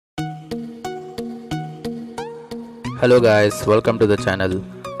Hello guys, welcome to the channel.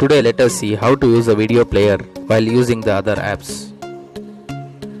 Today let us see how to use a video player while using the other apps.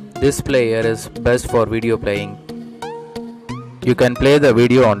 This player is best for video playing. You can play the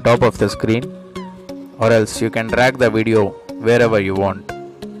video on top of the screen, or else you can drag the video wherever you want.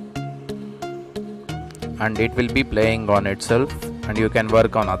 And it will be playing on itself, and you can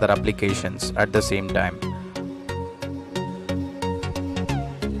work on other applications at the same time.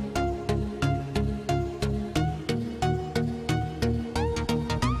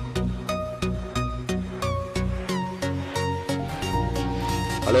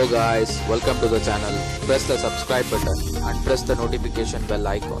 Hello guys, welcome to the channel. Press the subscribe button and press the notification bell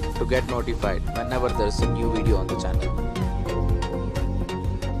icon to get notified whenever there is a new video on the channel.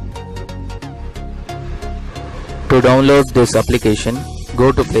 To download this application,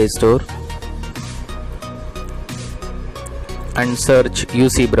 go to Play Store and search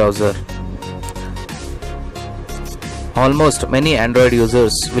UC Browser. Almost many Android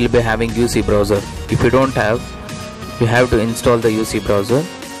users will be having UC Browser. If you don't have, you have to install the UC Browser.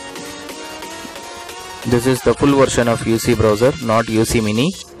 This is the full version of UC Browser, not UC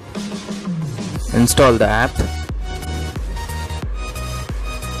Mini. Install the app.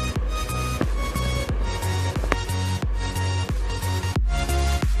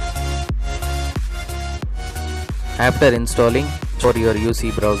 After installing, for your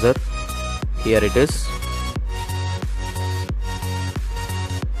UC Browser, here it is.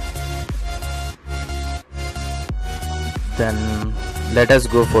 Then let us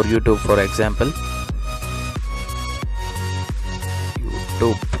go for YouTube, for example.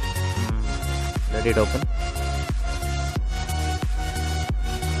 Let it open.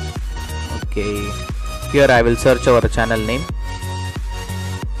 Okay, here I will search our channel name.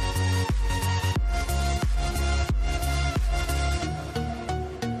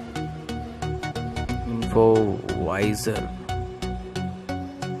 InfoWiser.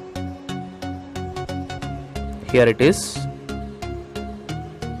 Here it is.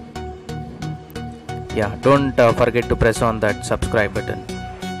 Yeah, don't forget to press on that subscribe button.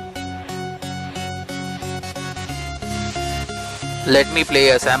 Let me play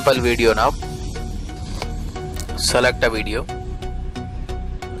a sample video now. Select a video.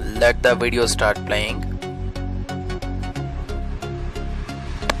 Let the video start playing.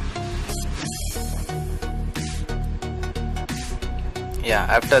 Yeah,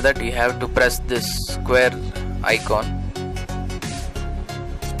 after that you have to press this square icon.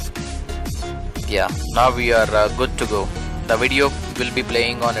 Yeah, now we are good to go. The video will be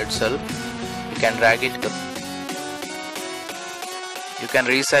playing on itself. You can drag it. You can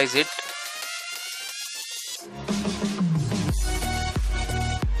resize it.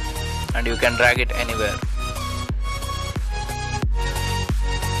 And you can drag it anywhere.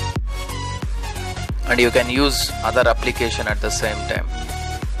 And you can use other application at the same time.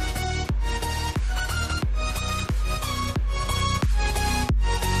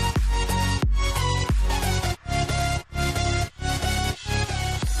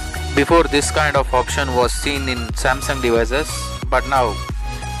 Before, this kind of option was seen in Samsung devices, but now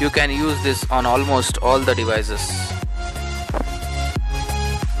you can use this on almost all the devices.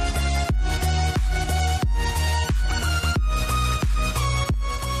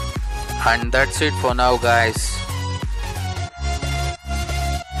 And that's it for now, guys.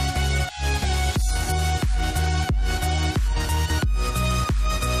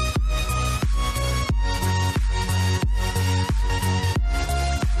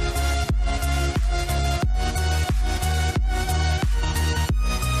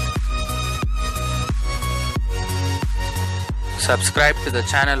 Subscribe to the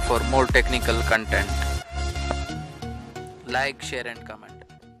channel for more technical content. Like, share and comment.